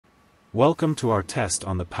Welcome to our test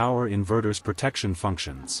on the power inverter's protection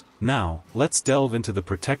functions. Now, let's delve into the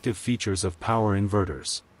protective features of power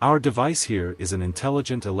inverters. Our device here is an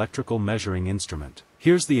intelligent electrical measuring instrument.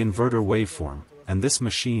 Here's the inverter waveform, and this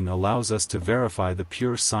machine allows us to verify the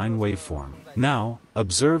pure sine waveform. Now,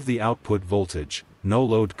 observe the output voltage, no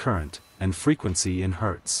load current, and frequency in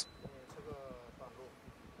hertz.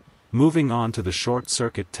 Moving on to the short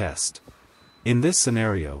circuit test. In this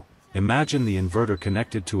scenario, imagine the inverter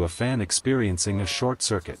connected to a fan experiencing a short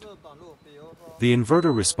circuit. The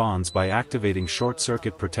inverter responds by activating short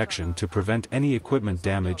circuit protection to prevent any equipment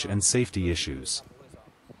damage and safety issues.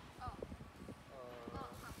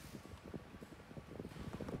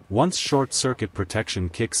 Once short circuit protection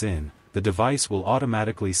kicks in, the device will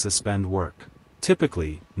automatically suspend work.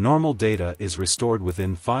 Typically, normal data is restored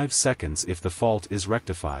within 5 seconds if the fault is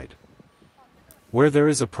rectified. Where there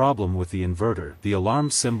is a problem with the inverter, the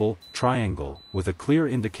alarm symbol, triangle, with a clear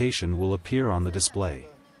indication will appear on the display.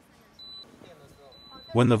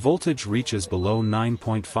 When the voltage reaches below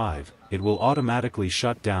 9.5, it will automatically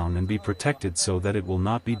shut down and be protected so that it will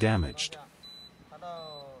not be damaged.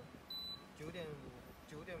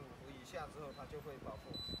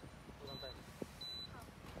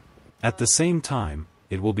 At the same time,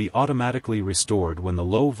 it will be automatically restored when the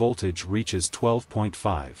low voltage reaches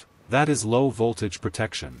 12.5. That is low voltage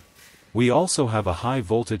protection. We also have a high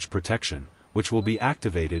voltage protection, which will be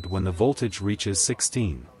activated when the voltage reaches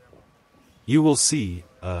 16. You will see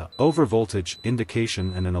a overvoltage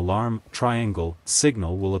indication and an alarm triangle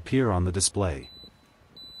signal will appear on the display.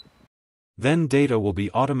 Then data will be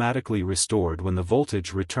automatically restored when the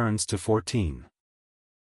voltage returns to 14.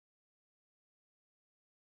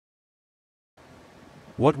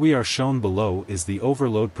 What we are shown below is the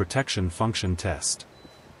overload protection function test.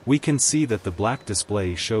 We can see that the black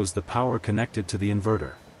display shows the power connected to the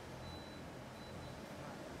inverter.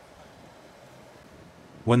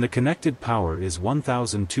 When the connected power is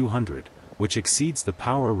 1200, which exceeds the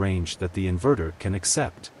power range that the inverter can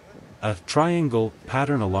accept, a triangle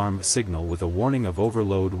pattern alarm signal with a warning of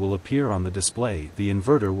overload will appear on the display. The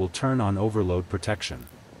inverter will turn on overload protection.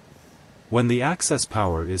 When the access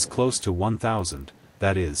power is close to 1000,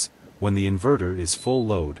 that is, when the inverter is full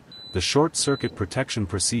load, the short circuit protection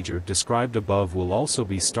procedure described above will also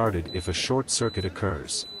be started if a short circuit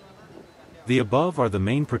occurs. The above are the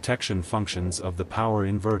main protection functions of the power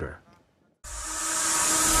inverter.